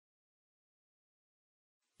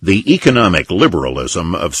The Economic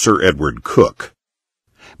Liberalism of Sir Edward Coke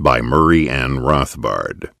by Murray and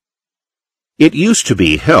Rothbard. It used to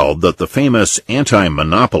be held that the famous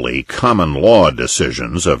anti-monopoly common law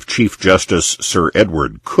decisions of Chief Justice Sir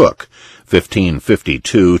Edward Coke, 1552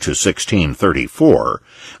 to 1634,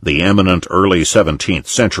 the eminent early 17th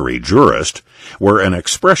century jurist, were an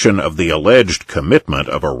expression of the alleged commitment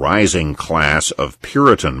of a rising class of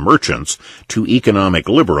Puritan merchants to economic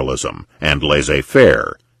liberalism and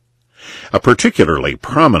laissez-faire. A particularly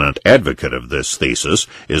prominent advocate of this thesis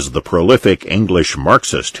is the prolific English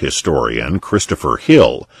Marxist historian Christopher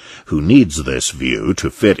Hill, who needs this view to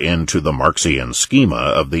fit into the Marxian schema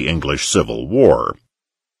of the English Civil War.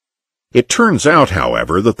 It turns out,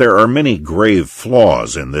 however, that there are many grave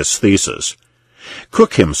flaws in this thesis.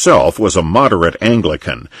 Coke himself was a moderate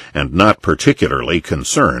Anglican and not particularly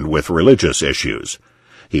concerned with religious issues.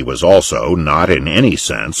 He was also not in any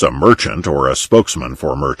sense a merchant or a spokesman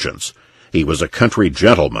for merchants. He was a country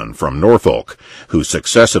gentleman from Norfolk, who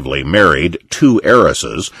successively married 2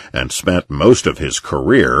 heiresses and spent most of his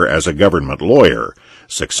career as a government lawyer,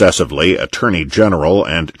 successively Attorney General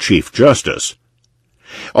and Chief Justice.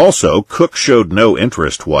 Also, Coke showed no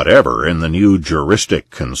interest whatever in the new juristic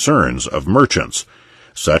concerns of merchants,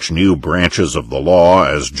 such new branches of the law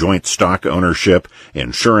as joint stock ownership,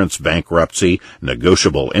 insurance bankruptcy,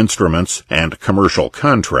 negotiable instruments, and commercial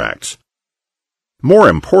contracts. More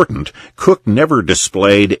important, Coke never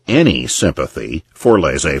displayed any sympathy for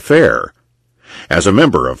laissez-faire. As a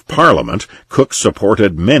member of Parliament, Coke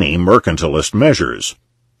supported many mercantilist measures.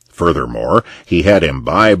 Furthermore, he had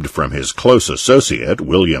imbibed from his close associate,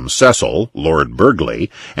 William Cecil, Lord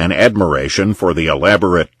Burghley, an admiration for the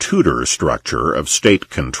elaborate Tudor structure of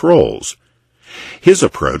state controls. His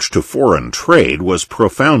approach to foreign trade was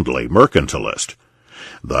profoundly mercantilist.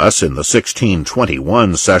 Thus, in the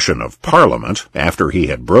 1621 session of Parliament, after he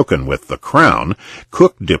had broken with the Crown,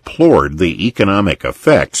 Coke deplored the economic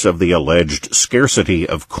effects of the alleged scarcity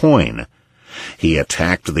of coin. He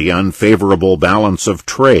attacked the unfavorable balance of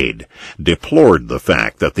trade, deplored the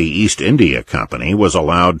fact that the East India Company was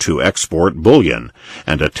allowed to export bullion,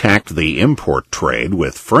 and attacked the import trade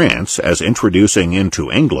with France as introducing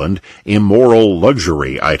into England immoral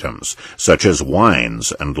luxury items, such as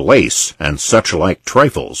wines and lace and such like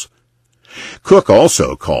trifles. Coke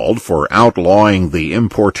also called for outlawing the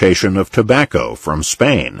importation of tobacco from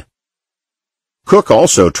Spain. Coke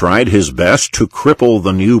also tried his best to cripple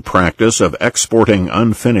the new practice of exporting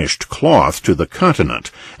unfinished cloth to the continent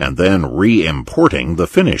and then re-importing the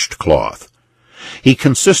finished cloth. He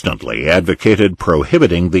consistently advocated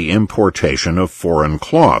prohibiting the importation of foreign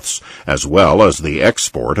cloths, as well as the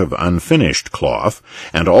export of unfinished cloth,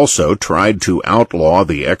 and also tried to outlaw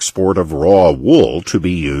the export of raw wool to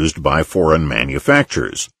be used by foreign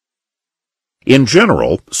manufacturers. In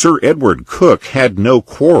general, Sir Edward Coke had no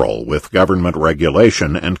quarrel with government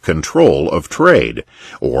regulation and control of trade,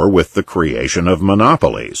 or with the creation of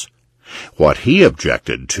monopolies. What he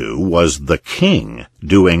objected to was the king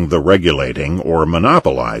doing the regulating or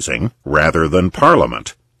monopolizing rather than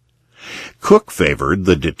Parliament. Coke favored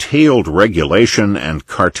the detailed regulation and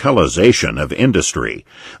cartelization of industry,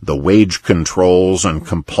 the wage controls and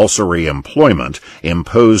compulsory employment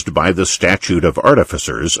imposed by the Statute of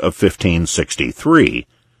Artificers of 1563.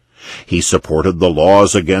 He supported the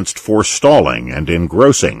laws against forestalling and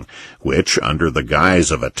engrossing, which, under the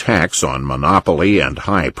guise of a tax on monopoly and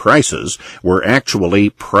high prices, were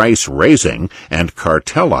actually price-raising and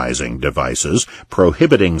cartelizing devices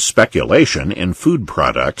prohibiting speculation in food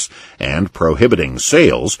products and prohibiting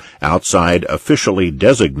sales outside officially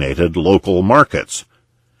designated local markets.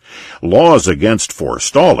 Laws against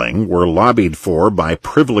forestalling were lobbied for by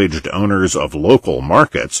privileged owners of local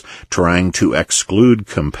markets trying to exclude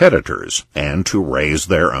competitors and to raise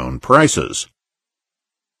their own prices.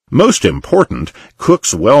 Most important,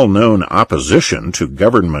 Coke's well-known opposition to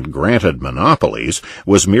government-granted monopolies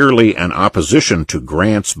was merely an opposition to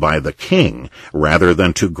grants by the king rather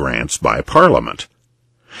than to grants by Parliament.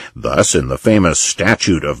 Thus, in the famous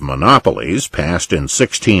Statute of Monopolies, passed in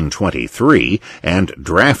 1623 and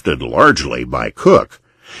drafted largely by Coke,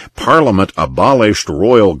 Parliament abolished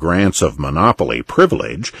royal grants of monopoly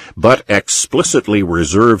privilege, but explicitly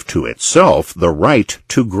reserved to itself the right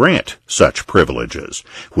to grant such privileges,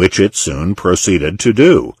 which it soon proceeded to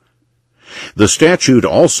do. The statute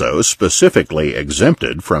also specifically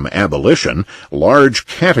exempted from abolition large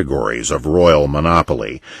categories of royal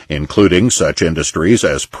monopoly, including such industries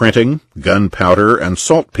as printing, gunpowder, and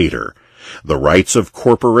saltpeter, the rights of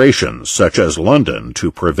corporations such as London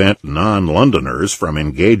to prevent non-Londoners from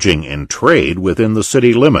engaging in trade within the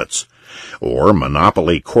city limits, or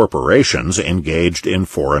monopoly corporations engaged in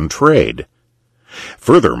foreign trade.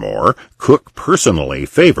 Furthermore, Cook personally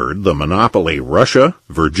favored the monopoly Russia,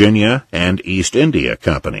 Virginia, and East India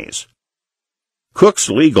companies. Cook's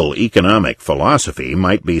legal economic philosophy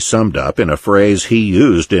might be summed up in a phrase he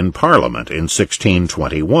used in Parliament in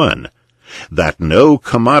 1621, that no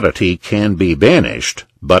commodity can be banished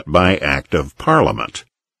but by act of Parliament.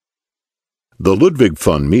 The Ludwig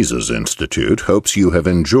von Mises Institute hopes you have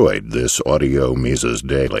enjoyed this audio Mises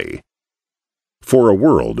Daily. For a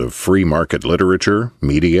world of free market literature,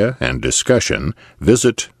 media, and discussion,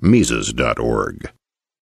 visit Mises.org.